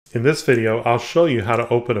In this video, I'll show you how to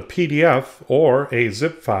open a PDF or a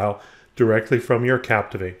zip file directly from your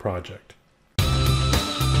Captivate project.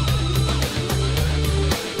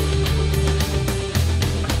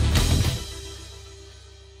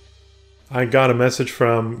 I got a message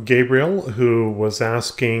from Gabriel who was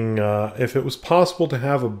asking if it was possible to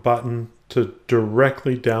have a button to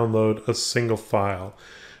directly download a single file,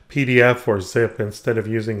 PDF or zip, instead of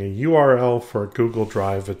using a URL for Google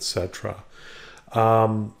Drive, etc.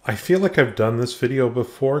 I feel like I've done this video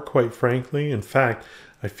before, quite frankly. In fact,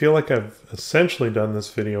 I feel like I've essentially done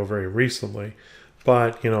this video very recently.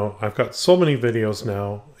 But, you know, I've got so many videos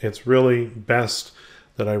now, it's really best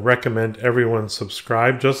that I recommend everyone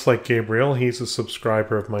subscribe. Just like Gabriel, he's a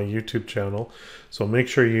subscriber of my YouTube channel. So make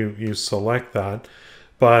sure you select that.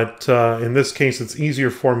 But in this case, it's easier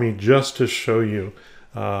for me just to show you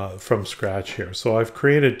from scratch here. So I've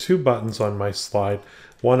created two buttons on my slide.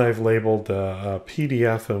 One I've labeled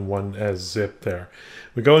PDF and one as zip there.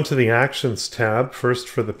 We go into the Actions tab first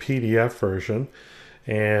for the PDF version.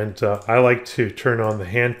 And I like to turn on the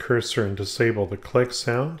hand cursor and disable the click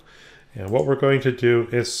sound. And what we're going to do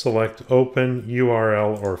is select Open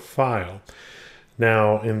URL or File.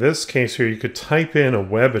 Now, in this case here, you could type in a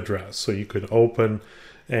web address. So you could open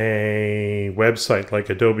a website like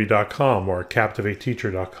adobe.com or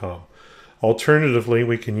captivateteacher.com. Alternatively,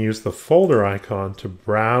 we can use the folder icon to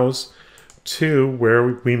browse to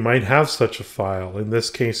where we might have such a file. In this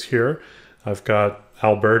case here, I've got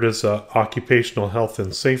Alberta's Occupational Health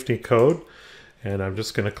and Safety Code, and I'm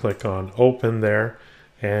just going to click on Open there.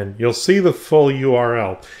 And you'll see the full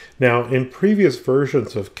URL. Now, in previous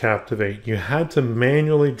versions of Captivate, you had to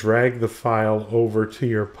manually drag the file over to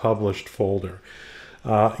your published folder.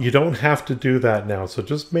 You don't have to do that now, so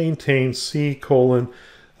just maintain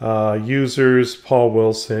users, Paul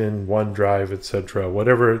Wilson, OneDrive, etc.,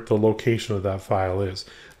 whatever the location of that file is.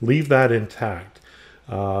 Leave that intact.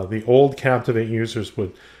 The old Captivate users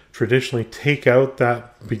would traditionally take out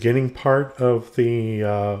that beginning part of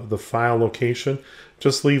the file location.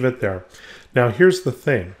 Just leave it there. Now here's the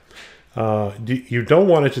thing. You don't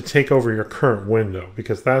want it to take over your current window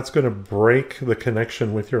because that's going to break the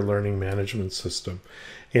connection with your learning management system.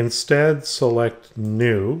 Instead, select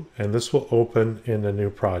New, and this will open in a new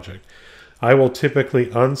project. I will typically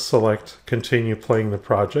unselect Continue Playing the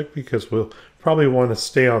Project because we'll probably want to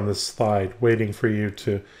stay on this slide waiting for you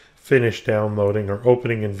to finish downloading or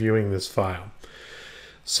opening and viewing this file.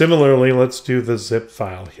 Similarly, let's do the zip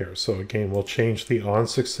file here. So again, we'll change the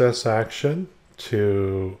OnSuccess action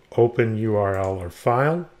to Open URL or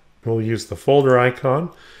File. We'll use the folder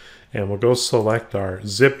icon and we'll go select our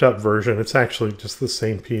zipped up version. It's actually just the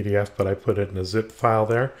same PDF, but I put it in a zip file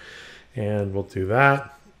there. And we'll do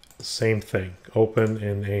that. Same thing, open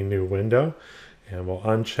in a new window, and we'll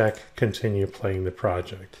uncheck Continue Playing the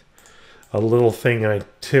Project. A little thing I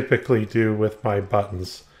typically do with my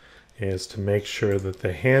buttons is to make sure that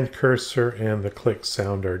the hand cursor and the click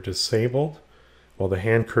sound are disabled. Well, the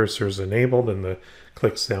hand cursor is enabled and the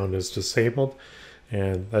click sound is disabled,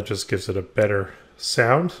 and that just gives it a better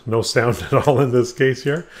sound. No sound at all in this case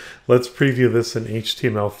here. Let's preview this in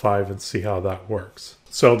HTML5 and see how that works.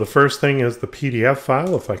 So the first thing is the PDF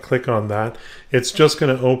file. If I click on that, it's just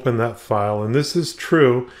going to open that file, and this is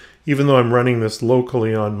true even though I'm running this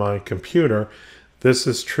locally on my computer. This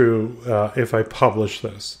is true if I publish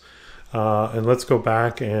this. And let's go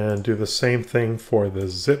back and do the same thing for the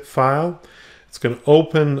zip file. It's going to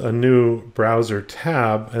open a new browser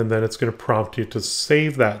tab, and then it's going to prompt you to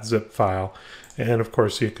save that zip file. And of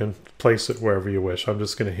course, you can place it wherever you wish. I'm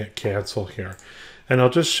just going to hit cancel here. And I'll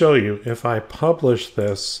just show you, if I publish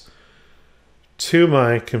this to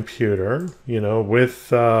my computer, you know,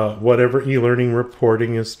 with whatever e-learning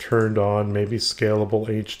reporting is turned on, maybe scalable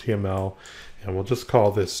HTML, and we'll just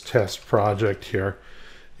call this test project here.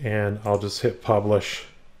 And I'll just hit publish.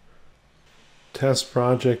 Test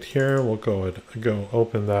project here. We'll go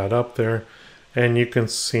open that up there. And you can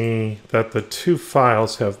see that the two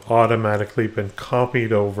files have automatically been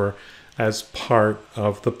copied over as part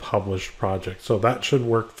of the published project. So that should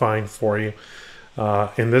work fine for you.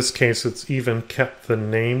 In this case, it's even kept the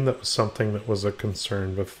name. That was something that was a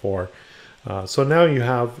concern before. So now you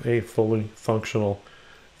have a fully functional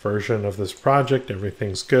version of this project.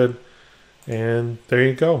 Everything's good. And there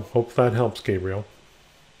you go. Hope that helps, Gabriel.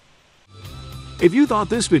 If you thought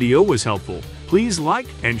this video was helpful, please like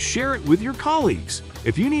and share it with your colleagues.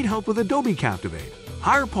 If you need help with Adobe Captivate,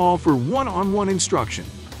 hire Paul for one-on-one instruction.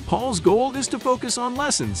 Paul's goal is to focus on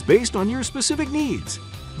lessons based on your specific needs.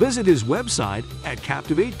 Visit his website at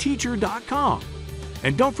captivateteacher.com.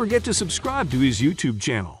 And don't forget to subscribe to his YouTube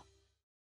channel.